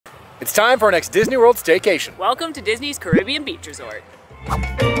It's time for our next Disney World staycation. Welcome to Disney's Caribbean Beach Resort.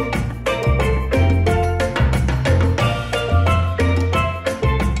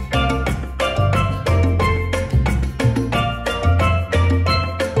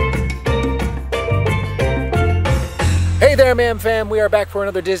 Hey there, Mam Fam. We are back for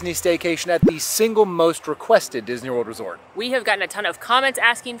another Disney staycation at the single most requested Disney World resort. We have gotten a ton of comments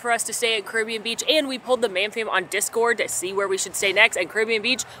asking for us to stay at Caribbean Beach, and we pulled the Mam Fam on Discord to see where we should stay next, and Caribbean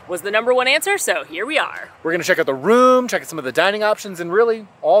Beach was the #1 answer, so here we are. We're gonna check out the room, check out some of the dining options, and really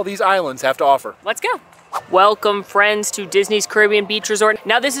all these islands have to offer. Let's go. Welcome, friends, to Disney's Caribbean Beach Resort.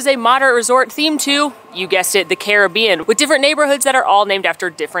 Now, this is a moderate resort themed to, you guessed it, the Caribbean, with different neighborhoods that are all named after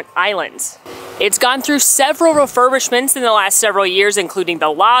different islands. It's gone through several refurbishments in the last several years, including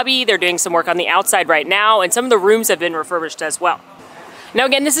the lobby. They're doing some work on the outside right now, and some of the rooms have been refurbished as well. Now,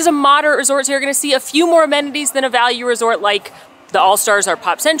 again, this is a moderate resort, so you're gonna see a few more amenities than a value resort like the All-Stars or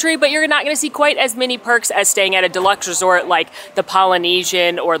Pop Century, but you're not gonna see quite as many perks as staying at a deluxe resort like the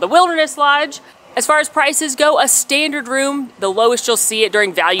Polynesian or the Wilderness Lodge. As far as prices go, a standard room, the lowest you'll see it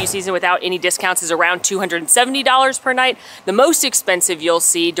during value season without any discounts, is around $270 per night. The most expensive you'll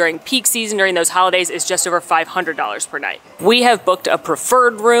see during peak season during those holidays is just over $500 per night. We have booked a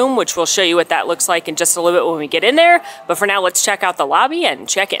preferred room, which we'll show you what that looks like in just a little bit when we get in there. But for now, let's check out the lobby and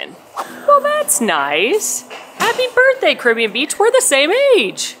check in. Well, that's nice. Happy birthday, Caribbean Beach. We're the same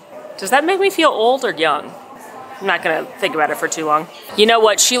age. Does that make me feel old or young? I'm not gonna think about it for too long. You know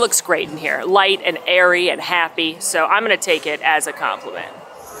what, she looks great in here. Light and airy and happy, so I'm gonna take it as a compliment.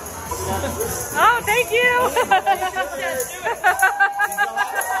 Oh, thank you!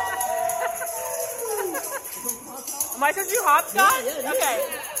 Am I supposed to do hopscotch? Okay.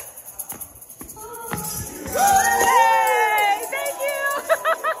 Yay! Thank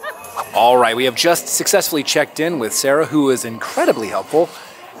you! All right, we have just successfully checked in with Sarah, who is incredibly helpful.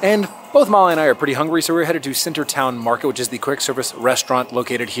 And both Molly and I are pretty hungry, so we're headed to Centertown Market, which is the quick service restaurant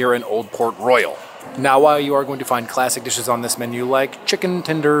located here in Old Port Royal. Now, while you are going to find classic dishes on this menu like chicken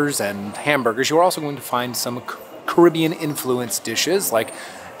tenders and hamburgers, you are also going to find some Caribbean influenced dishes like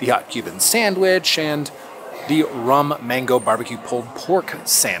the hot Cuban sandwich and the rum mango barbecue pulled pork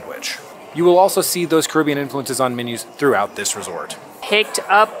sandwich. You will also see those Caribbean influences on menus throughout this resort. Picked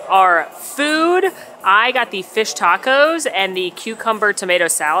up our food. I got the fish tacos and the cucumber tomato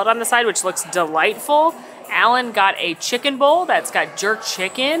salad on the side, which looks delightful. Alan got a chicken bowl that's got jerk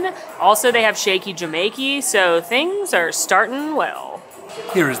chicken. Also, they have shaky Jamaican, so things are starting well.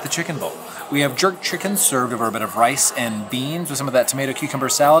 Here is the chicken bowl. We have jerk chicken served over a bit of rice and beans with some of that tomato cucumber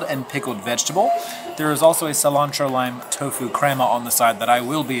salad and pickled vegetable. There is also a cilantro lime tofu crema on the side that I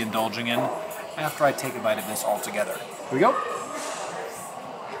will be indulging in after I take a bite of this all together. Here we go.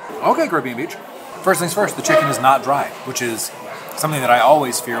 Okay, Caribbean Beach. First things first, the chicken is not dry, which is something that I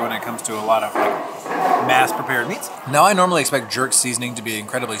always fear when it comes to a lot of mass-prepared meats. Now, I normally expect jerk seasoning to be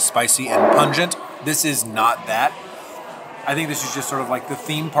incredibly spicy and pungent. This is not that. I think this is just sort of like the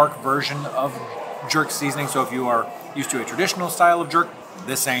theme park version of jerk seasoning. So if you are used to a traditional style of jerk,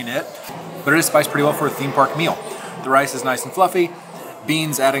 this ain't it. But it is spiced pretty well for a theme park meal. The rice is nice and fluffy.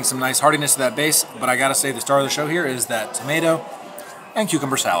 Beans adding some nice heartiness to that base. But I gotta say, the star of the show here is that tomato and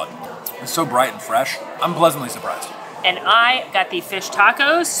cucumber salad. It's so bright and fresh. I'm pleasantly surprised. And I got the fish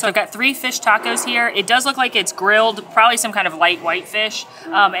tacos. So I've got 3 fish tacos here. It does look like it's grilled, probably some kind of light white fish.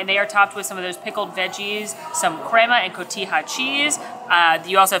 And they are topped with some of those pickled veggies, some crema and cotija cheese.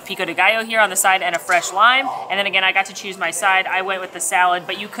 You also have pico de gallo here on the side and a fresh lime. And then again, I got to choose my side. I went with the salad,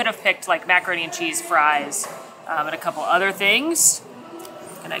 but you could have picked like macaroni and cheese fries and a couple other things.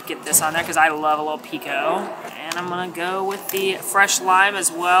 Gonna get this on there because I love a little pico. And I'm gonna go with the fresh lime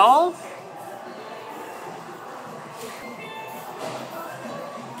as well.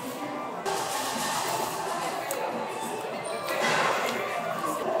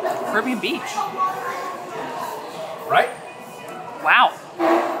 Caribbean Beach. Right? Wow.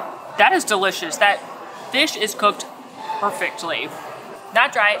 That is delicious. That fish is cooked perfectly.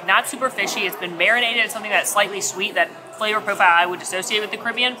 Not dry, not super fishy. It's been marinated in something that's slightly sweet, that flavor profile I would associate with the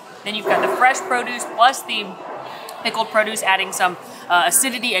Caribbean. Then you've got the fresh produce plus the pickled produce adding some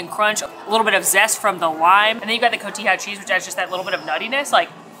acidity and crunch, a little bit of zest from the lime. And then you've got the cotija cheese, which has just that little bit of nuttiness. Like,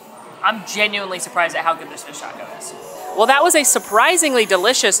 I'm genuinely surprised at how good this fish taco is. Well, that was a surprisingly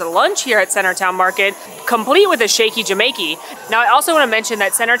delicious lunch here at Centertown Market, complete with a shaky Jamaican. Now, I also want to mention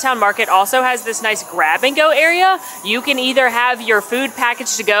that Centertown Market also has this nice grab and go area. You can either have your food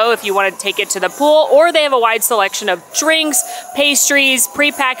packaged to go if you want to take it to the pool, or they have a wide selection of drinks, pastries,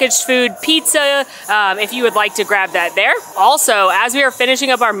 prepackaged food, pizza, if you would like to grab that there. Also, as we were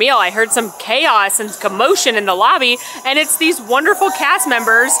finishing up our meal, I heard some chaos and commotion in the lobby, and it's these wonderful cast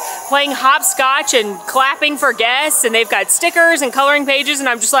members playing hopscotch and clapping for guests, and they've got stickers and coloring pages, and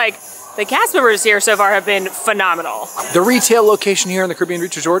I'm just like, the cast members here so far have been phenomenal. The retail location here in the Caribbean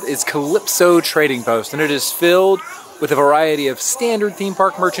Beach Resort is Calypso Trading Post, and it is filled with a variety of standard theme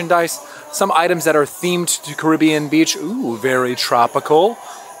park merchandise, some items that are themed to Caribbean Beach. Ooh, very tropical.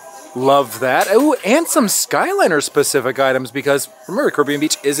 Love that. Ooh, and some Skyliner specific items, because remember, Caribbean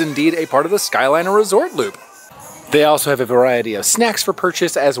Beach is indeed a part of the Skyliner Resort Loop. They also have a variety of snacks for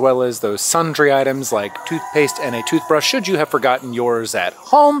purchase, as well as those sundry items like toothpaste and a toothbrush should you have forgotten yours at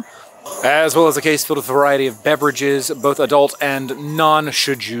home, as well as a case filled with a variety of beverages, both adult and non,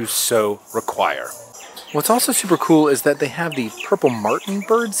 should you so require. What's also super cool is that they have the purple martin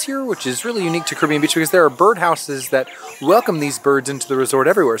birds here, which is really unique to Caribbean Beach because there are bird houses that welcome these birds into the resort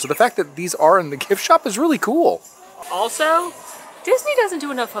everywhere. So the fact that these are in the gift shop is really cool. Also, Disney doesn't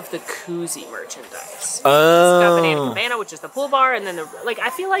do enough of the koozie merchandise. Oh. It's got Banana Cabana, which is the pool bar, and then I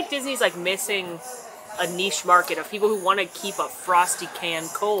feel like Disney's like missing a niche market of people who want to keep a frosty can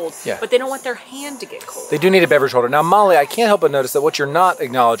cold, but they don't want their hand to get cold. They do need a beverage holder. Now, Molly, I can't help but notice that what you're not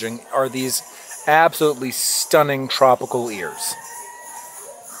acknowledging are these absolutely stunning tropical ears.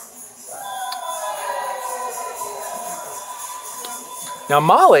 Now,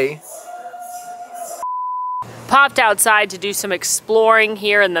 Molly popped outside to do some exploring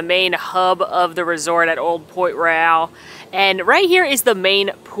here in the main hub of the resort at Old Port Royale. And right here is the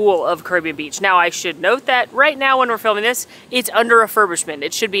main pool of Caribbean Beach. Now, I should note that right now when we're filming this, it's under refurbishment.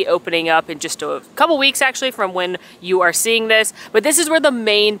 It should be opening up in just a couple weeks, actually, from when you are seeing this. But this is where the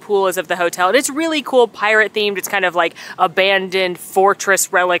main pool is of the hotel. And it's really cool, pirate themed. It's kind of like abandoned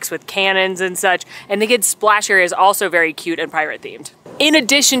fortress relics with cannons and such. And the kids' splash area is also very cute and pirate themed. In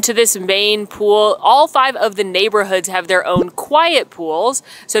addition to this main pool, all 5 of the neighborhoods have their own quiet pools.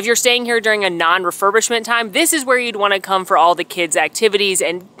 So if you're staying here during a non-refurbishment time, this is where you'd want to come for all the kids' activities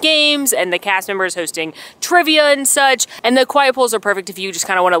and games, and the cast members hosting trivia and such. And the quiet pools are perfect if you just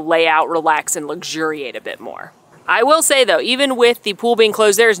kind of want to lay out, relax, and luxuriate a bit more. I will say though, even with the pool being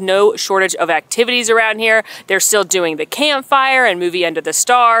closed, there's no shortage of activities around here. They're still doing the campfire and movie Under the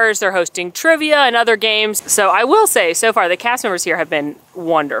Stars. They're hosting trivia and other games. So I will say, so far, the cast members here have been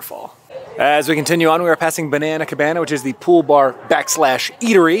wonderful. As we continue on, we are passing Banana Cabana, which is the pool bar /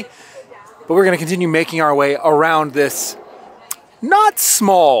 eatery. But we're going to continue making our way around this not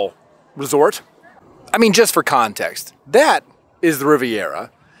small resort. I mean, just for context, that is the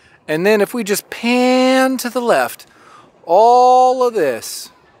Riviera. And then if we just pan to the left, all of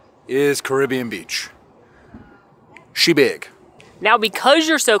this is Caribbean Beach. She big. Now, because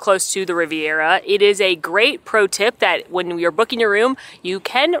you're so close to the Riviera, it is a great pro tip that when you're booking your room, you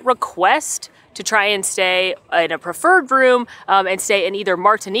can request to try and stay in a preferred room and stay in either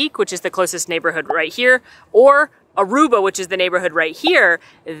Martinique, which is the closest neighborhood right here, or Aruba, which is the neighborhood right here.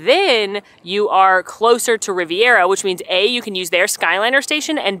 Then you are closer to Riviera, which means A, you can use their Skyliner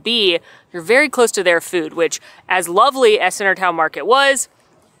station, and B, you're very close to their food, which, as lovely as Centertown Market was,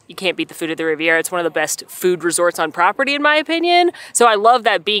 you can't beat the food at the Riviera. It's one of the best food resorts on property, in my opinion. So I love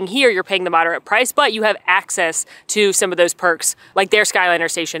that being here, you're paying the moderate price, but you have access to some of those perks, like their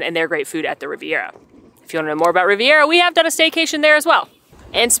Skyliner station and their great food at the Riviera. If you want to know more about Riviera, we have done a staycation there as well.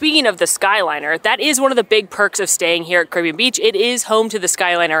 And speaking of the Skyliner, that is one of the big perks of staying here at Caribbean Beach. It is home to the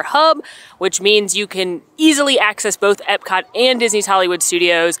Skyliner Hub, which means you can easily access both Epcot and Disney's Hollywood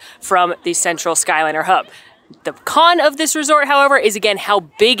Studios from the central Skyliner Hub. The con of this resort, however, is again how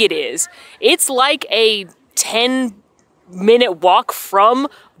big it is. It's like a 10-minute walk from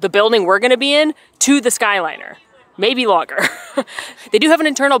the building we're going to be in to the Skyliner. Maybe longer. They do have an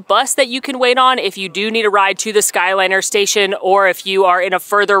internal bus that you can wait on if you do need a ride to the Skyliner station, or if you are in a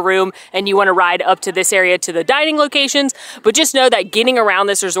further room and you want to ride up to this area to the dining locations. But just know that getting around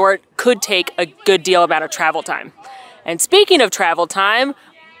this resort could take a good deal amount of travel time. And speaking of travel time,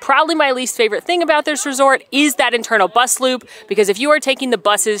 probably my least favorite thing about this resort is that internal bus loop, because if you are taking the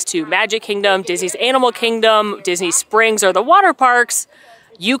buses to Magic Kingdom, Disney's Animal Kingdom, Disney Springs, or the water parks,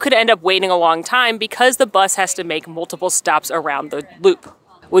 you could end up waiting a long time because the bus has to make multiple stops around the loop.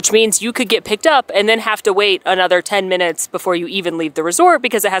 which means you could get picked up and then have to wait another 10 minutes before you even leave the resort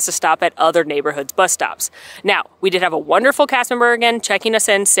because it has to stop at other neighborhoods' bus stops. Now, we did have a wonderful cast member again checking us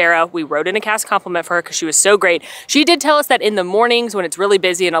in, Sarah. We wrote in a cast compliment for her because she was so great. She did tell us that in the mornings when it's really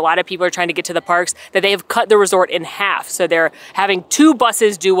busy and a lot of people are trying to get to the parks, that they have cut the resort in half. So they're having 2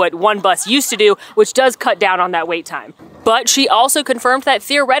 buses do what 1 bus used to do, which does cut down on that wait time. But she also confirmed that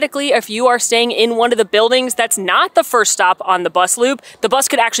theoretically, if you are staying in one of the buildings that's not the first stop on the bus loop, the bus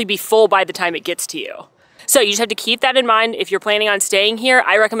could actually be full by the time it gets to you. So you just have to keep that in mind. If you're planning on staying here,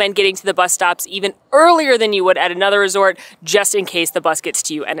 I recommend getting to the bus stops even earlier than you would at another resort, just in case the bus gets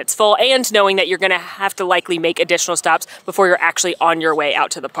to you and it's full, and knowing that you're gonna have to likely make additional stops before you're actually on your way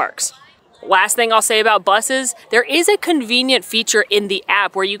out to the parks. Last thing I'll say about buses, there is a convenient feature in the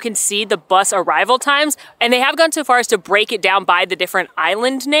app where you can see the bus arrival times, and they have gone so far as to break it down by the different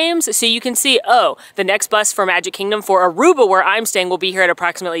island names. So you can see, oh, the next bus for Magic Kingdom for Aruba, where I'm staying, will be here at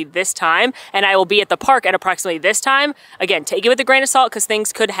approximately this time, and I will be at the park at approximately this time. Again, take it with a grain of salt because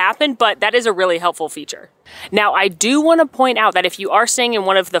things could happen, but that is a really helpful feature. Now, I do want to point out that if you are staying in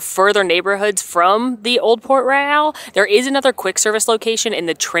one of the further neighborhoods from the Old Port Royale, there is another quick service location in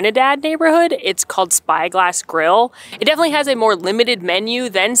the Trinidad neighborhood. It's called Spyglass Grill. It definitely has a more limited menu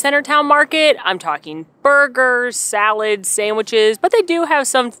than Centertown Market. I'm talking burgers, salads, sandwiches, but they do have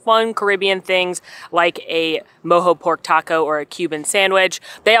some fun Caribbean things like a mojo pork taco or a Cuban sandwich.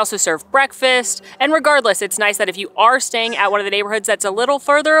 They also serve breakfast, and regardless, it's nice that if you are staying at one of the neighborhoods that's a little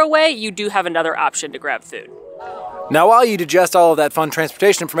further away, you do have another option to grab food. Now, while you digest all of that fun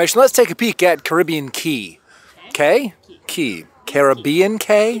transportation information, let's take a peek at Caribbean Key. K? Key. Caribbean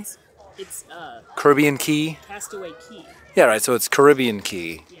K? It's Caribbean Key? Castaway Key. Yeah, right, so it's Caribbean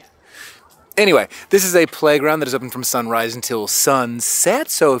Key. Yeah. Anyway, this is a playground that is open from sunrise until sunset,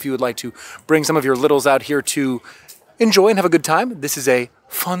 so if you would like to bring some of your littles out here to enjoy and have a good time, this is a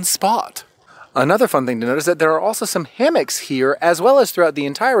fun spot. Another fun thing to notice is that there are also some hammocks here, as well as throughout the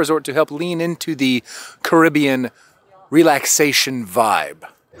entire resort, to help lean into the Caribbean relaxation vibe.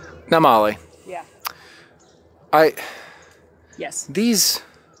 Now, Molly. Yeah. Yes. These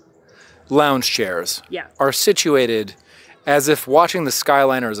lounge chairs Yeah. are situated as if watching the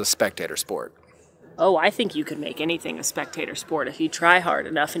Skyliner is a spectator sport. Oh, I think you could make anything a spectator sport if you try hard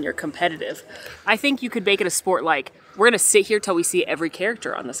enough and you're competitive. I think you could make it a sport like, we're going to sit here till we see every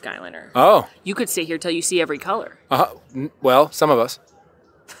character on the Skyliner. Oh. You could sit here till you see every color. Well, some of us.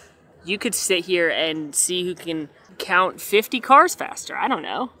 You could sit here and see who can count 50 cars faster. I don't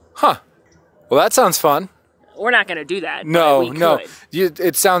know. Huh. Well, that sounds fun. We're not going to do that. No, but we no. could.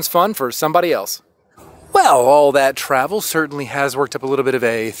 It sounds fun for somebody else. Well, all that travel certainly has worked up a little bit of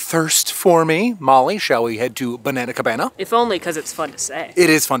a thirst for me. Molly, shall we head to Banana Cabana? If only because it's fun to say. It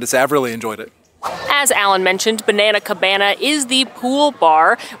is fun to say. I've really enjoyed it. As Alan mentioned, Banana Cabana is the pool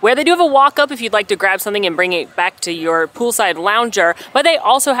bar where they do have a walk-up if you'd like to grab something and bring it back to your poolside lounger, but they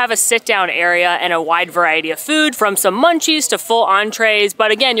also have a sit-down area and a wide variety of food, from some munchies to full entrees,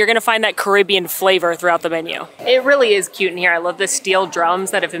 but again, you're gonna find that Caribbean flavor throughout the menu. It really is cute in here. I love the steel drums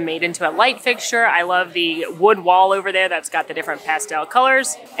that have been made into a light fixture. I love the wood wall over there that's got the different pastel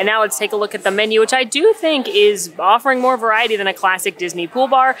colors. And now let's take a look at the menu, which I do think is offering more variety than a classic Disney pool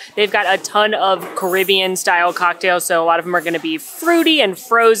bar. They've got a ton of Caribbean style cocktails, so a lot of them are going to be fruity and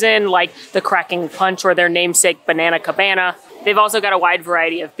frozen, like the Cracking Punch or their namesake Banana Cabana. They've also got a wide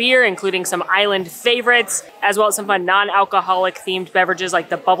variety of beer, including some island favorites, as well as some fun non-alcoholic themed beverages like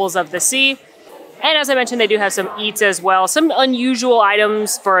the Bubbles of the Sea. And as I mentioned, they do have some eats as well. Some unusual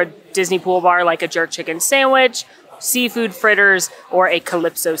items for a Disney pool bar, like a jerk chicken sandwich, seafood fritters, or a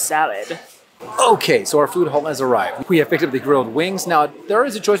calypso salad. Okay, so our food haul has arrived. We have picked up the grilled wings. Now, there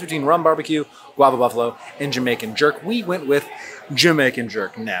is a choice between rum barbecue, guava buffalo, and Jamaican jerk. We went with Jamaican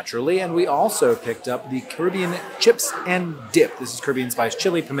jerk, naturally, and we also picked up the Caribbean chips and dip. This is Caribbean spice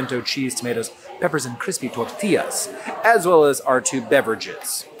chili, pimento cheese, tomatoes, peppers, and crispy tortillas, as well as our 2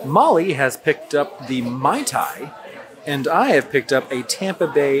 beverages. Molly has picked up the Mai Tai, and I have picked up a Tampa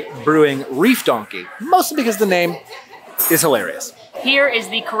Bay Brewing Reef Donkey, mostly because the name is hilarious. Here is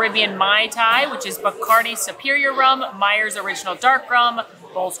the Caribbean Mai Tai, which is Bacardi Superior Rum, Myers Original Dark Rum,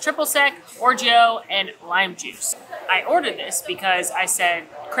 Bowls Triple Sec, Orgeat, and lime juice. I ordered this because I said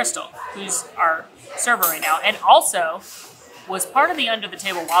Crystal, who's our server right now, and also was part of the Under the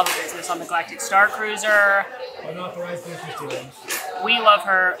Table Lava business on the Galactic Star Cruiser. Unauthorized business dealings. We love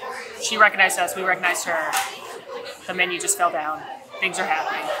her. She recognized us. We recognized her. The menu just fell down. Things are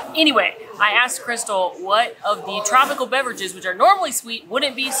happening. Anyway, I asked Crystal what of the tropical beverages, which are normally sweet,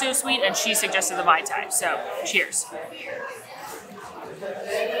 wouldn't be so sweet, and she suggested the Mai Tai. So, cheers.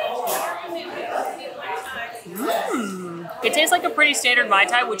 It tastes like a pretty standard Mai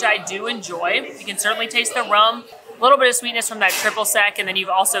Tai, which I do enjoy. You can certainly taste the rum, a little bit of sweetness from that triple sec, and then you've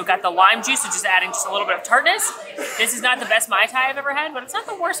also got the lime juice, which is adding just a little bit of tartness. This is not the best Mai Tai I've ever had, but it's not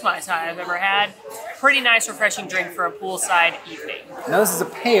the worst Mai Tai I've ever had. Pretty nice, refreshing drink for a poolside evening. Now this is a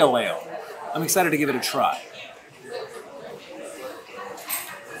pale ale. I'm excited to give it a try.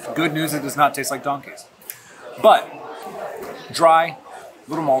 Good news, it does not taste like donkeys. But dry, a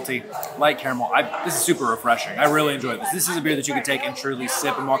little malty, light caramel. This is super refreshing. I really enjoy this. This is a beer that you can take and truly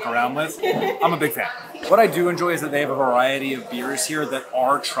sip and walk around with. I'm a big fan. What I do enjoy is that they have a variety of beers here that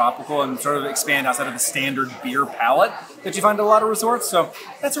are tropical and sort of expand outside of the standard beer palette that you find at a lot of resorts, so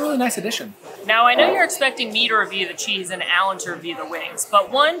that's a really nice addition. Now, I know you're expecting me to review the cheese and Alan to review the wings,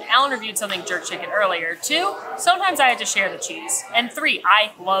 but one, Alan reviewed something jerk chicken earlier. Two, sometimes I had to share the cheese. And three,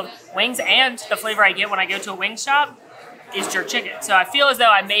 I love wings, and the flavor I get when I go to a wing shop is jerk chicken. So I feel as though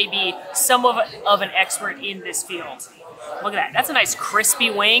I may be somewhat of an expert in this field. Look at that. That's a nice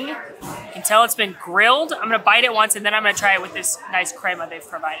crispy wing. You can tell it's been grilled. I'm going to bite it once, and then I'm going to try it with this nice crema they've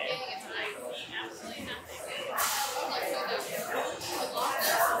provided.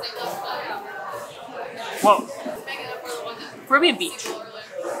 Whoa. Caribbean Beach.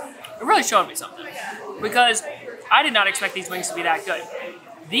 It really showed me something. Because I did not expect these wings to be that good.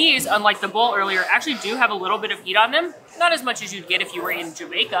 These, unlike the bowl earlier, actually do have a little bit of heat on them. Not as much as you'd get if you were in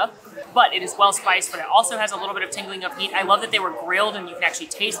Jamaica, but it is well spiced, but it also has a little bit of tingling of heat. I love that they were grilled and you can actually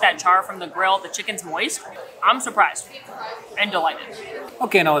taste that char from the grill. The chicken's moist. I'm surprised and delighted.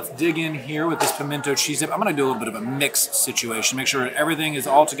 Okay, now let's dig in here with this pimento cheese dip. I'm gonna do a little bit of a mixed situation. Make sure everything is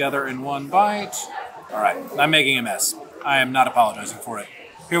all together in one bite. All right, I'm making a mess. I am not apologizing for it.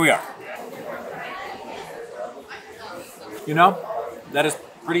 Here we are. You know, that is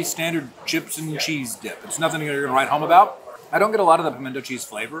pretty standard chips and cheese dip. It's nothing you're gonna write home about. I don't get a lot of the pimento cheese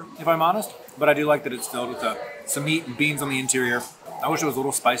flavor, if I'm honest, but I do like that it's filled with some meat and beans on the interior. I wish it was a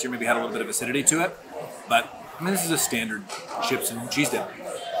little spicier, maybe had a little bit of acidity to it, but I mean, this is a standard chips and cheese dip.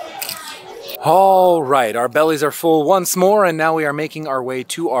 All right, our bellies are full once more, and now we are making our way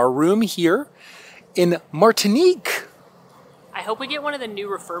to our room here in Martinique. I hope we get one of the new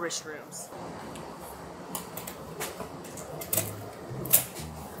refurbished rooms.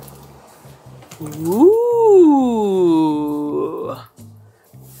 Ooh.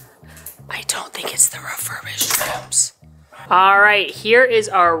 I don't think it's the refurbished rooms. All right, here is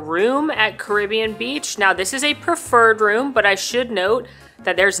our room at Caribbean Beach. Now, this is a preferred room, but I should note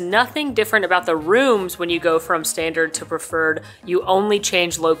that there's nothing different about the rooms when you go from standard to preferred. You only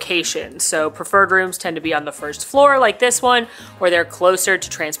change location. So preferred rooms tend to be on the first floor like this one, or they're closer to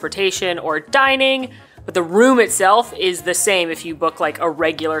transportation or dining, but the room itself is the same if you book like a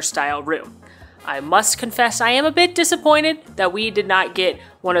regular style room. I must confess I am a bit disappointed that we did not get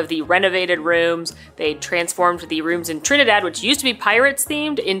one of the renovated rooms. They transformed the rooms in Trinidad, which used to be Pirates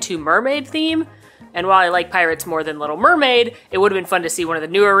themed, into Mermaid theme. And while I like Pirates more than Little Mermaid, it would have been fun to see one of the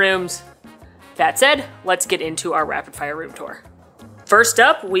newer rooms. That said, let's get into our rapid fire room tour. First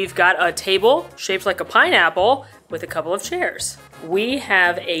up, we've got a table shaped like a pineapple with a couple of chairs. We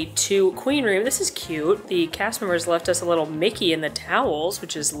have a 2 queen room. This is cute. The cast members left us a little Mickey in the towels,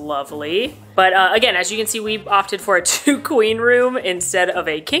 which is lovely. But again, as you can see, we opted for a 2 queen room instead of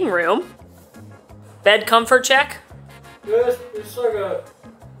a king room. Bed comfort check. Good. It's like a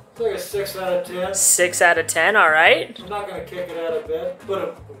 6 out of 10. 6 out of 10, all right. I'm not gonna kick it out of bed,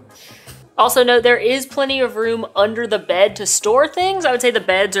 but Also note, there is plenty of room under the bed to store things. I would say the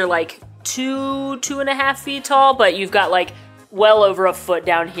beds are like 2.5 feet tall, but you've got like well over a foot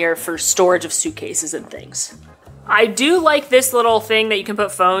down here for storage of suitcases and things. I do like this little thing that you can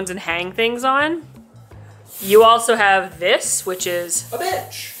put phones and hang things on. You also have this, which is a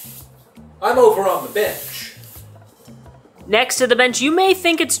bench. I'm over on the bench. Next to the bench. You may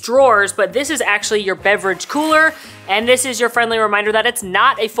think it's drawers, but this is actually your beverage cooler. And this is your friendly reminder that it's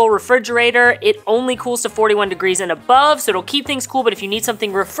not a full refrigerator. It only cools to 41 degrees and above, so it'll keep things cool. But if you need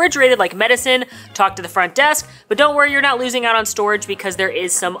something refrigerated like medicine, talk to the front desk. But don't worry, you're not losing out on storage because there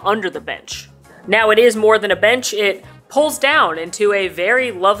is some under the bench. Now, it is more than a bench. It pulls down into a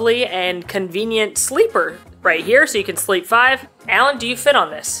very lovely and convenient sleeper right here, so you can sleep 5. Alan, do you fit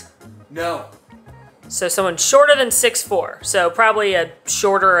on this? No. So someone shorter than 6'4", so probably a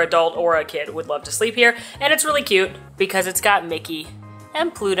shorter adult or a kid would love to sleep here. And it's really cute because it's got Mickey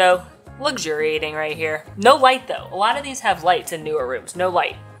and Pluto luxuriating right here. No light though. A lot of these have lights in newer rooms, no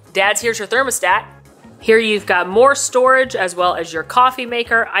light. Dad's, here's your thermostat. Here you've got more storage as well as your coffee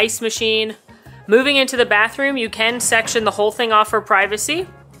maker, ice machine. Moving into the bathroom, you can section the whole thing off for privacy.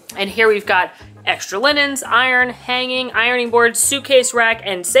 And here we've got extra linens, iron, hanging, ironing board, suitcase rack,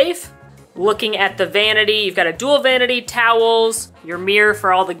 and safe. Looking at the vanity, you've got a dual vanity, towels, your mirror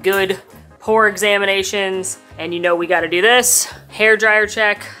for all the good pore examinations, and you know we gotta do this. Hair dryer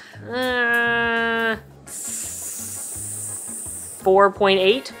check,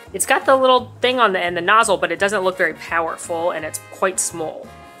 4.8. It's got the little thing on the end, the nozzle, but it doesn't look very powerful and it's quite small.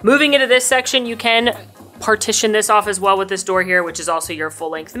 Moving into this section, you can partition this off as well with this door here, which is also your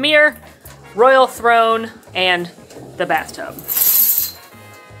full-length mirror, royal throne, and the bathtub.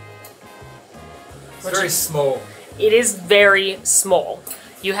 It's very small. It is very small.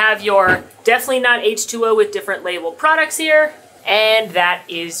 You have your definitely not H2O with different labeled products here, and that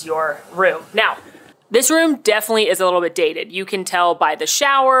is your room. Now, this room definitely is a little bit dated. You can tell by the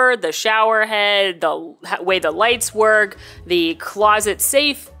shower head, the way the lights work, the closet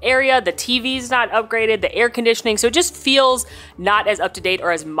safe area, the TV's not upgraded, the air conditioning, so it just feels not as up to date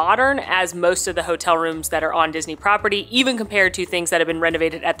or as modern as most of the hotel rooms that are on Disney property, even compared to things that have been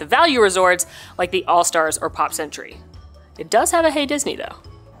renovated at the value resorts like the All Stars or Pop Century. It does have a Hey Disney though.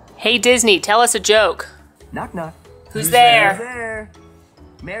 Hey Disney, tell us a joke. Knock knock. Who's there? Who's there?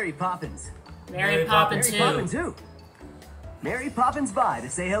 Mary Poppins. Mary Poppins Mary who? Poppins who? Mary Poppins by to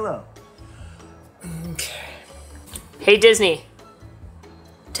say hello. Okay. Hey Disney,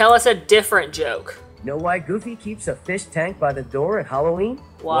 tell us a different joke. Know why Goofy keeps a fish tank by the door at Halloween?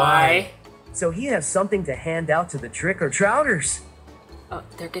 Why? So he has something to hand out to the trick-or-trouters. Oh,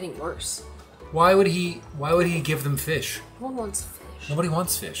 they're getting worse. Why would he give them fish? No one wants fish. Nobody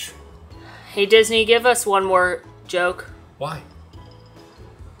wants fish. Hey Disney, give us one more joke. Why?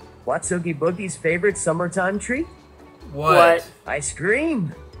 What's Oogie Boogie's favorite summertime treat? What? Ice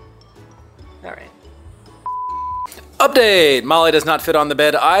cream. All right. Update! Molly does not fit on the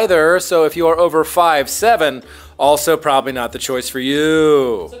bed either, so if you are over 5'7", also probably not the choice for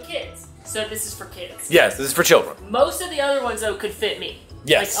you. So kids. So this is for kids. Yes, this is for children. Most of the other ones though could fit me.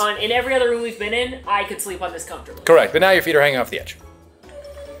 Yes. Like in every other room we've been in, I could sleep on this comfortably. Correct, but now your feet are hanging off the edge.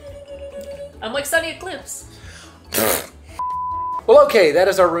 I'm like Sunny Eclipse. Well, okay, that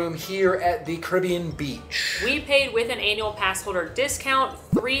is our room here at the Caribbean Beach. We paid with an annual pass holder discount,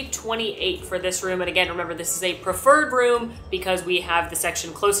 $328 for this room. And again, remember, this is a preferred room because we have the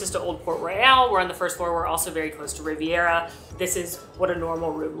section closest to Old Port Royale. We're on the first floor. We're also very close to Riviera. This is what a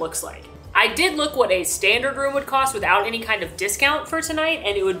normal room looks like. I did look what a standard room would cost without any kind of discount for tonight,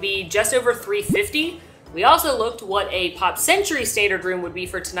 and it would be just over $350. We also looked what a Pop Century standard room would be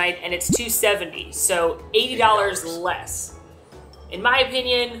for tonight, and it's $270, so $80 less. In my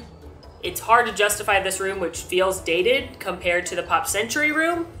opinion, it's hard to justify this room, which feels dated compared to the Pop Century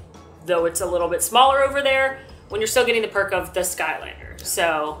room, though it's a little bit smaller over there, when you're still getting the perk of the Skyliner.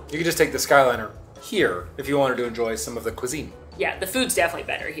 So You could just take the Skyliner here if you wanted to enjoy some of the cuisine. yeah, the food's definitely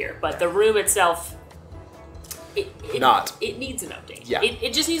better here, but the room itself, it needs an update. Yeah.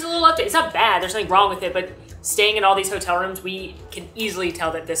 It just needs a little update. It's not bad, there's nothing wrong with it, but staying in all these hotel rooms, we can easily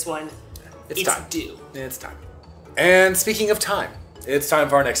tell that this one, it's time. due. It's time. And speaking of time, it's time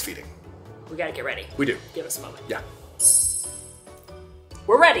for our next feeding. We gotta get ready. We do. Give us a moment. Yeah.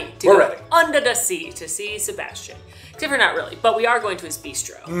 We're ready to We're go ready. under the sea to see Sebastian. Except for not really, but we are going to his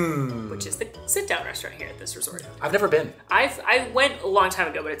Bistro, which is the sit-down restaurant here at this resort. I've never been. I went a long time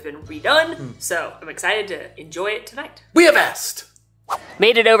ago, but it's been redone, so I'm excited to enjoy it tonight. We have asked.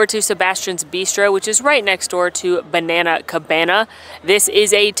 Made it over to Sebastian's Bistro, which is right next door to Banana Cabana. This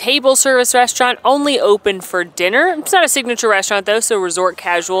is a table service restaurant only open for dinner. It's not a signature restaurant though, so resort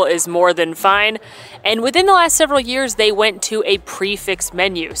casual is more than fine. And within the last several years, they went to a prix-fixe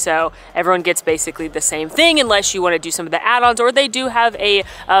menu. So everyone gets basically the same thing unless you want to do some of the add-ons, or they do have a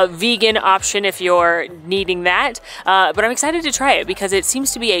vegan option if you're needing that. But I'm excited to try it because it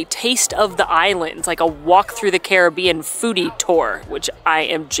seems to be a taste of the islands, like a walk through the Caribbean foodie tour, which I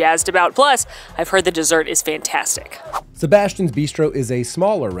am jazzed about. Plus, I've heard the dessert is fantastic. Sebastian's Bistro is a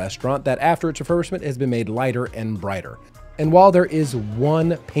smaller restaurant that after its refurbishment has been made lighter and brighter. And while there is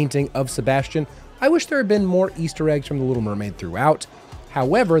one painting of Sebastian, I wish there had been more Easter eggs from The Little Mermaid throughout.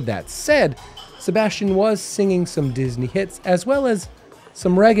 However, that said, Sebastian was singing some Disney hits as well as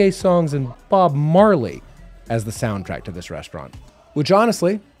some reggae songs and Bob Marley as the soundtrack to this restaurant, which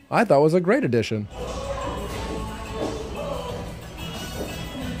honestly, I thought was a great addition.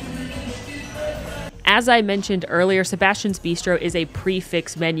 As I mentioned earlier, Sebastian's Bistro is a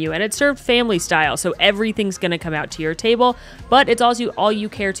prix-fixe menu, and it's served family style, so everything's gonna come out to your table, but it's also all you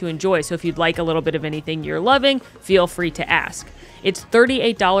care to enjoy, so if you'd like a little bit of anything you're loving, feel free to ask. It's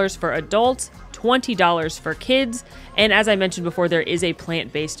 $38 for adults, $20 for kids, and as I mentioned before, there is a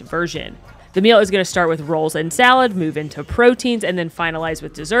plant-based version. The meal is going to start with rolls and salad, move into proteins, and then finalize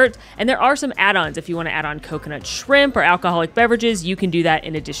with desserts. And there are some add-ons. If you want to add on coconut shrimp or alcoholic beverages, you can do that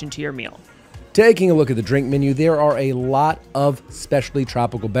in addition to your meal. Taking a look at the drink menu, there are a lot of specialty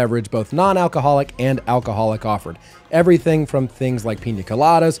tropical beverage, both non-alcoholic and alcoholic offered. Everything from things like pina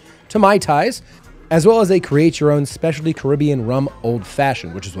coladas to Mai Tais, as well as a create-your-own specialty Caribbean rum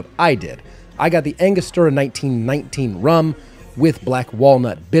old-fashioned, which is what I did. I got the Angostura 1919 rum with black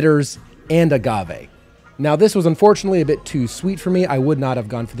walnut bitters and agave. Now, this was unfortunately a bit too sweet for me. I would not have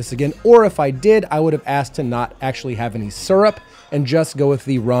gone for this again, or if I did, I would have asked to not actually have any syrup and just go with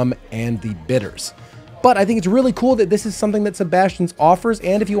the rum and the bitters. But I think it's really cool that this is something that Sebastian's offers,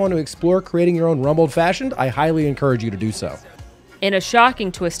 and if you want to explore creating your own rum old-fashioned, I highly encourage you to do so. In a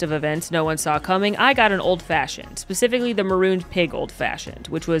shocking twist of events no one saw coming, I got an old-fashioned, specifically the Marooned Pig old-fashioned,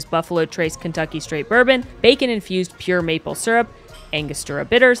 which was Buffalo Trace Kentucky Straight Bourbon, bacon-infused pure maple syrup, Angostura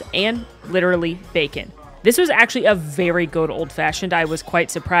bitters, and literally bacon. This was actually a very good old-fashioned. I was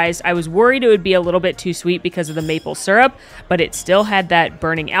quite surprised. I was worried it would be a little bit too sweet because of the maple syrup, but it still had that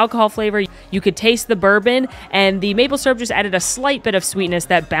burning alcohol flavor. You could taste the bourbon, and the maple syrup just added a slight bit of sweetness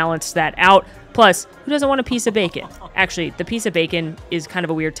that balanced that out. Plus, who doesn't want a piece of bacon? Actually, the piece of bacon is kind of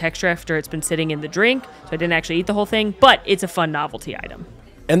a weird texture after it's been sitting in the drink, so I didn't actually eat the whole thing, but it's a fun novelty item.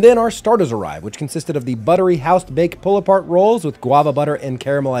 And then our starters arrived, which consisted of the buttery house-baked pull-apart rolls with guava butter and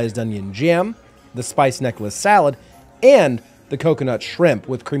caramelized onion jam, the spice necklace salad, and the coconut shrimp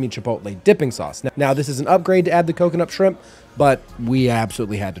with creamy chipotle dipping sauce. Now, this is an upgrade to add the coconut shrimp, but we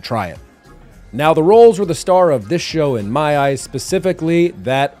absolutely had to try it. Now, the rolls were the star of this show in my eyes, specifically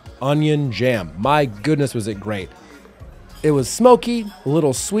that onion jam. My goodness, was it great. It was smoky, a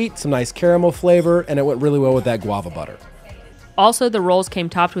little sweet, some nice caramel flavor, and it went really well with that guava butter. Also, the rolls came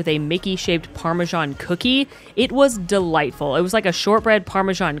topped with a Mickey-shaped Parmesan cookie. It was delightful. It was like a shortbread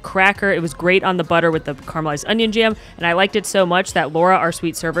Parmesan cracker. It was great on the butter with the caramelized onion jam, and I liked it so much that Laura, our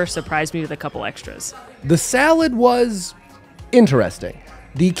sweet server, surprised me with a couple extras. The salad was interesting.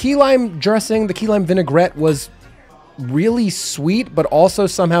 The key lime dressing, the key lime vinaigrette was really sweet, but also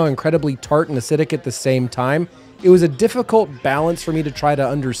somehow incredibly tart and acidic at the same time. It was a difficult balance for me to try to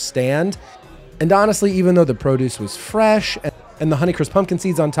understand. And honestly, even though the produce was fresh and the Honeycrisp pumpkin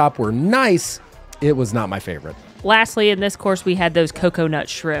seeds on top were nice, it was not my favorite. Lastly, in this course, we had those coconut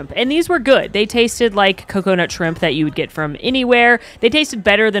shrimp, and these were good. They tasted like coconut shrimp that you would get from anywhere. They tasted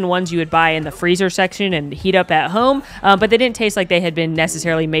better than ones you would buy in the freezer section and heat up at home, but they didn't taste like they had been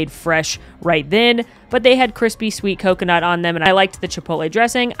necessarily made fresh right then, but they had crispy, sweet coconut on them, and I liked the chipotle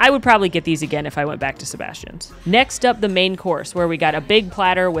dressing. I would probably get these again if I went back to Sebastian's. Next up, the main course, where we got a big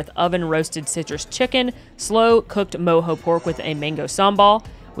platter with oven-roasted citrus chicken, slow-cooked mojo pork with a mango sambal.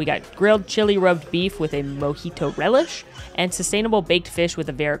 We got grilled chili rubbed beef with a mojito relish, and sustainable baked fish with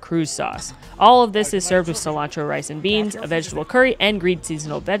a Veracruz sauce. All of this is served with cilantro rice and beans, a vegetable curry, and green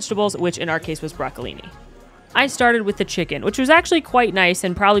seasonal vegetables, which in our case was broccolini. I started with the chicken, which was actually quite nice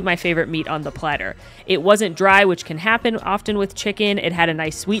and probably my favorite meat on the platter. It wasn't dry, which can happen often with chicken. It had a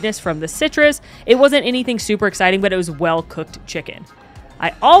nice sweetness from the citrus. It wasn't anything super exciting, but it was well-cooked chicken.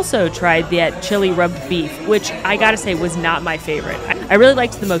 I also tried the chili rubbed beef, which I gotta say was not my favorite. I really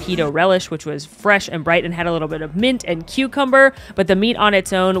liked the mojito relish, which was fresh and bright and had a little bit of mint and cucumber, but the meat on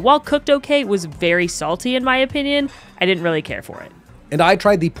its own, while cooked okay, was very salty in my opinion. I didn't really care for it. And I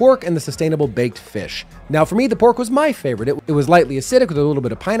tried the pork and the sustainable baked fish. Now, for me, the pork was my favorite. It was lightly acidic with a little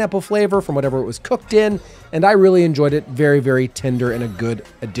bit of pineapple flavor from whatever it was cooked in, and I really enjoyed it. Very, very tender and a good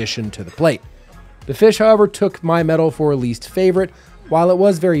addition to the plate. The fish, however, took my medal for least favorite. While it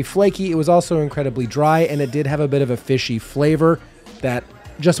was very flaky, it was also incredibly dry, and it did have a bit of a fishy flavor that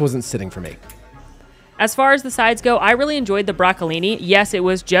just wasn't sitting for me. As far as the sides go, I really enjoyed the broccolini. Yes, it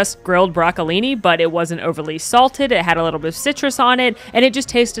was just grilled broccolini, but it wasn't overly salted. It had a little bit of citrus on it, and it just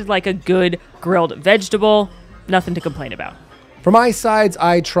tasted like a good grilled vegetable. Nothing to complain about. For my sides,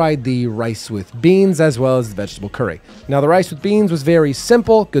 I tried the rice with beans as well as the vegetable curry. Now, the rice with beans was very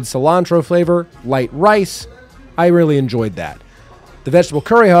simple, good cilantro flavor, light rice. I really enjoyed that. The vegetable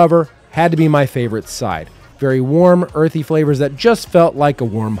curry, however, had to be my favorite side. Very warm, earthy flavors that just felt like a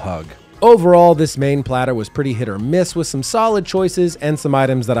warm hug. Overall, this main platter was pretty hit or miss with some solid choices and some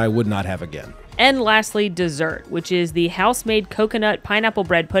items that I would not have again. And lastly, dessert, which is the house-made coconut pineapple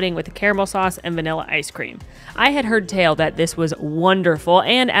bread pudding with caramel sauce and vanilla ice cream. I had heard tale that this was wonderful,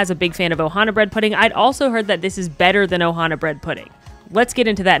 and as a big fan of Ohana bread pudding, I'd also heard that this is better than Ohana bread pudding. Let's get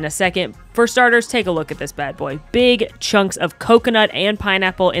into that in a second. For starters, take a look at this bad boy. Big chunks of coconut and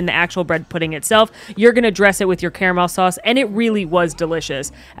pineapple in the actual bread pudding itself. You're gonna dress it with your caramel sauce, and it really was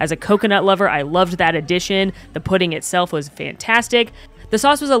delicious. As a coconut lover, I loved that addition. The pudding itself was fantastic. The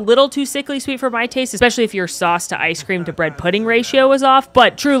sauce was a little too sickly sweet for my taste, especially if your sauce to ice cream to bread pudding ratio was off,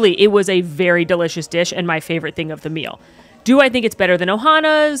 but truly, it was a very delicious dish and my favorite thing of the meal. Do I think it's better than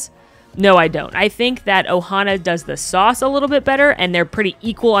Ohana's? No, I don't. I think that Ohana does the sauce a little bit better, and they're pretty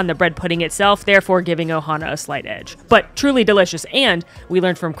equal on the bread pudding itself, therefore giving Ohana a slight edge. But truly delicious, and we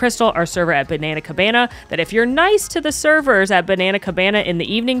learned from Crystal, our server at Banana Cabana, that if you're nice to the servers at Banana Cabana in the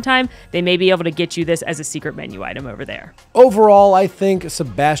evening time, they may be able to get you this as a secret menu item over there. Overall, I think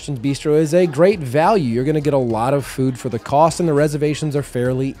Sebastian's Bistro is a great value. You're going to get a lot of food for the cost, and the reservations are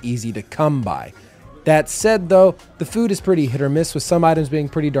fairly easy to come by. That said, though, the food is pretty hit or miss, with some items being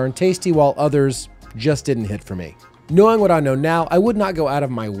pretty darn tasty while others just didn't hit for me. Knowing what I know now, I would not go out of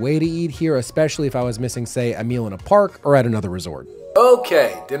my way to eat here, especially if I was missing, say, a meal in a park or at another resort.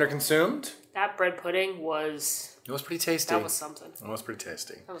 Okay, dinner consumed. That bread pudding was... It was pretty tasty. That was something. It was pretty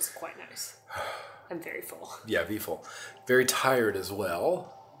tasty. That was quite nice. I'm very full. Yeah, be full. Very tired as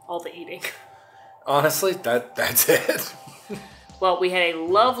well. All the eating. Honestly, that's it. Well, we had a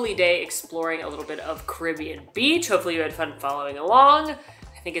lovely day exploring a little bit of Caribbean Beach. Hopefully you had fun following along.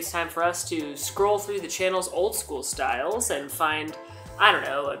 I think it's time for us to scroll through the channel's old school styles and find, I don't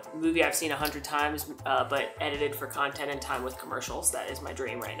know, a movie I've seen 100 times, but edited for content and time with commercials. That is my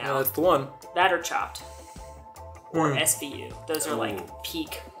dream right now. Yeah, that's the one. That or Chopped. Or SVU. Those are like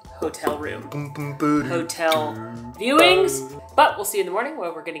peak hotel room. Hotel viewings. But we'll see you in the morning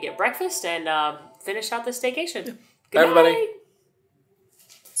where we're going to get breakfast and finish out the staycation. Good Bye, everybody. night.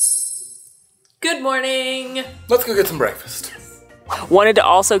 Good morning. Let's go get some breakfast. Wanted to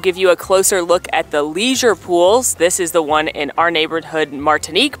also give you a closer look at the leisure pools. This is the one in our neighborhood,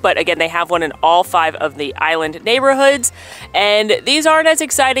 Martinique, but again, they have one in all 5 of the island neighborhoods. And these aren't as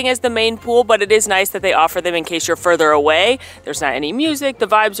exciting as the main pool, but it is nice that they offer them in case you're further away. There's not any music. The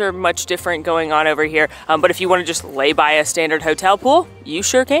vibes are much different going on over here. But if you want to just lay by a standard hotel pool, you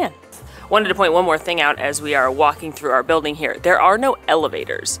sure can. Wanted to point one more thing out as we are walking through our building here. There are no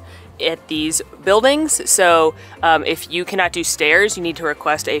elevators at these buildings, so if you cannot do stairs, you need to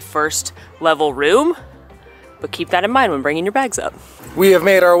request a first level room, but keep that in mind when bringing your bags up. We have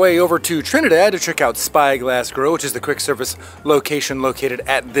made our way over to Trinidad to check out Spyglass Grill, which is the quick service location located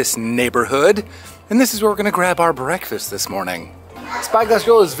at this neighborhood, and this is where we're going to grab our breakfast this morning. Spyglass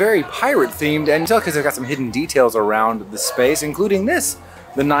Grill is very pirate themed, and tell because they've got some hidden details around the space, including this,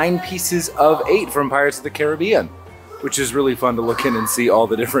 the 9 pieces of 8 from Pirates of the Caribbean, which is really fun to look in and see all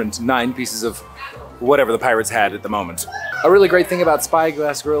the different 9 pieces of whatever the pirates had at the moment. A really great thing about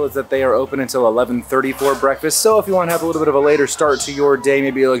Spyglass Grill is that they are open until 11:30 for breakfast, so if you want to have a little bit of a later start to your day,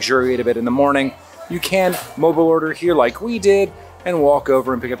 maybe luxuriate a bit in the morning, you can mobile order here like we did and walk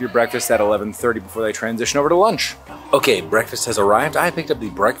over and pick up your breakfast at 11:30 before they transition over to lunch. Okay, breakfast has arrived. I picked up the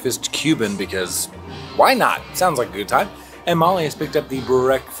breakfast Cuban because why not? Sounds like a good time. And Molly has picked up the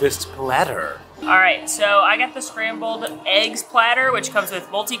breakfast platter. All right, so I got the scrambled eggs platter, which comes with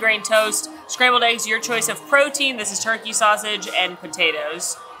multigrain toast, scrambled eggs, your choice of protein. This is turkey sausage and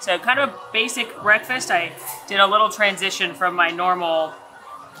potatoes. So kind of a basic breakfast. I did a little transition from my normal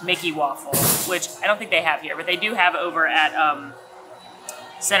Mickey waffle, which I don't think they have here, but they do have over at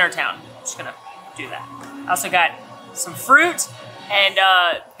Centertown. I'm just gonna do that. I also got some fruit, and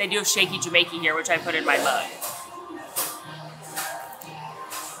they do have shaky Jamaican here, which I put in my mug.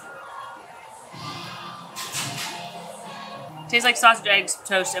 Tastes like sausage, eggs,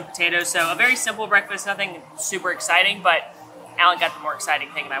 toast, and potatoes. So a very simple breakfast, nothing super exciting, but Alan got the more exciting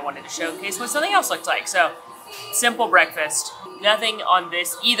thing and I wanted to showcase what something else looked like. So simple breakfast. Nothing on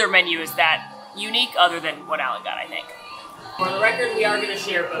this, either menu is that unique other than what Alan got, I think. For the record, we are going to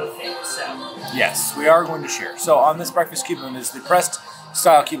share both things, so. Yes, we are going to share. So on this breakfast Cuban is the pressed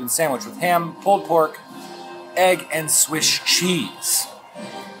style Cuban sandwich with ham, pulled pork, egg, and Swiss cheese.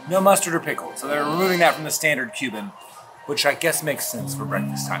 No mustard or pickle. So they're removing that from the standard Cuban, which I guess makes sense for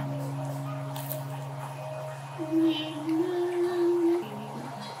breakfast time.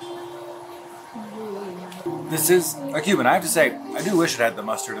 This is a Cuban. I have to say, I do wish it had the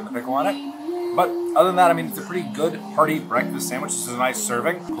mustard and the pickle on it. But other than that, I mean, it's a pretty good, hearty breakfast sandwich. This is a nice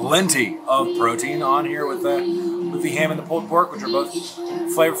serving. Plenty of protein on here with the ham and the pulled pork, which are both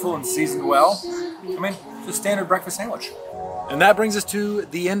flavorful and seasoned well. I mean, it's a standard breakfast sandwich. And that brings us to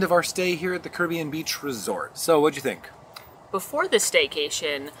the end of our stay here at the Caribbean Beach Resort. So what'd you think? Before the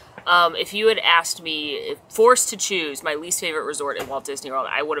staycation, if you had asked me, forced to choose my least favorite resort in Walt Disney World,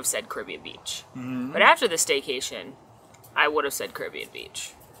 I would have said Caribbean Beach. Mm-hmm. But after the staycation, I would have said Caribbean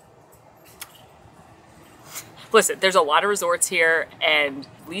Beach. Listen, there's a lot of resorts here, and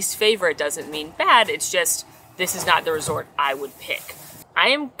least favorite doesn't mean bad. It's just, this is not the resort I would pick. I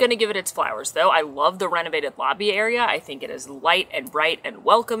am gonna give it its flowers though. I love the renovated lobby area. I think it is light and bright and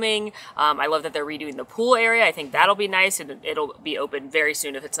welcoming. I love that they're redoing the pool area. I think that'll be nice, and it'll be open very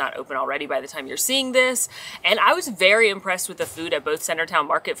soon if it's not open already by the time you're seeing this. And I was very impressed with the food at both Centertown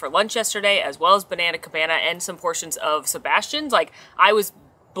Market for lunch yesterday, as well as Banana Cabana and some portions of Sebastian's. Like, I was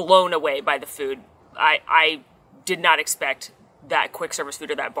blown away by the food. I did not expect that quick service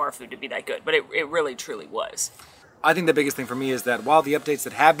food or that bar food to be that good, but it really truly was. I think the biggest thing for me is that while the updates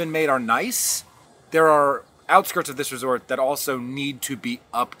that have been made are nice, there are outskirts of this resort that also need to be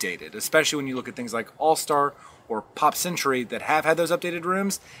updated, especially when you look at things like All-Star or Pop Century that have had those updated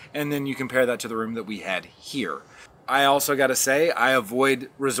rooms, and then you compare that to the room that we had here. I also gotta say, I avoid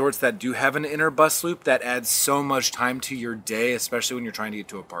resorts that do have an inner bus loop that adds so much time to your day, especially when you're trying to get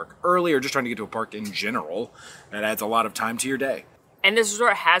to a park early or just trying to get to a park in general. That adds a lot of time to your day. And this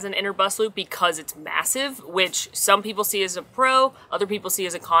resort has an inner bus loop because it's massive, which some people see as a pro, other people see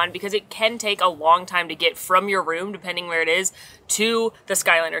as a con, because it can take a long time to get from your room, depending where it is, to the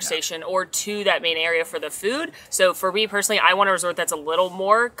Skyliner station or to that main area for the food. So for me personally, I want a resort that's a little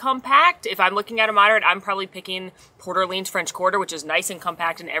more compact. If I'm looking at a moderate, I'm probably picking Port Orleans French Quarter, which is nice and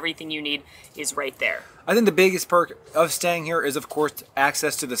compact, and everything you need is right there. I think the biggest perk of staying here is, of course,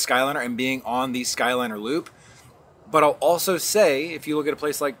 access to the Skyliner and being on the Skyliner loop. But I'll also say, if you look at a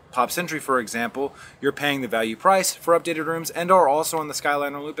place like Pop Century, for example, you're paying the value price for updated rooms and are also on the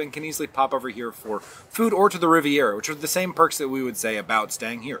Skyliner loop and can easily pop over here for food or to the Riviera, which are the same perks that we would say about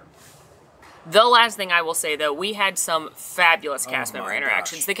staying here. The last thing I will say, though, we had some fabulous cast member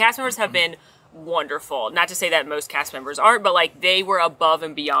interactions. The cast members have been wonderful. Not to say that most cast members aren't, but like they were above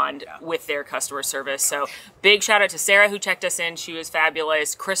and beyond with their customer service. So big shout out to Sarah who checked us in. She was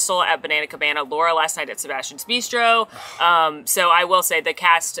fabulous. Crystal at Banana Cabana, Laura last night at Sebastian's Bistro. So I will say the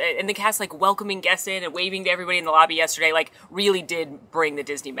cast like welcoming guests in and waving to everybody in the lobby yesterday, like really did bring the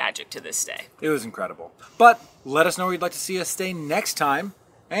Disney magic to this day. It was incredible. But let us know where you'd like to see us stay next time.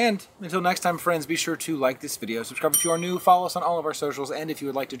 And until next time, friends, be sure to like this video, subscribe if you are new, follow us on all of our socials, and if you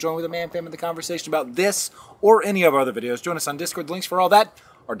would like to join with the Man Fam in the conversation about this or any of our other videos, join us on Discord. The links for all that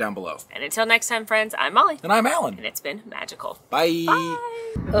are down below. And until next time, friends, I'm Molly. And I'm Alan. And it's been magical. Bye. Bye.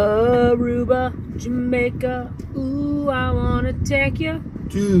 Aruba, Jamaica, ooh, I wanna take you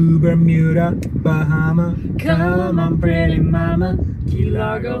to Bermuda, Bahama. Come on, pretty mama. Key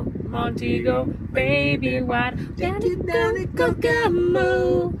Largo, Montego, baby, why don't you down to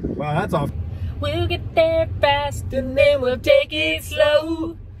Kokomo? Wow, that's off. We'll get there fast and then we'll take it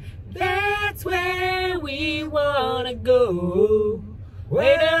slow. That's where we wanna go.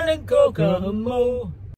 Way down to Kokomo.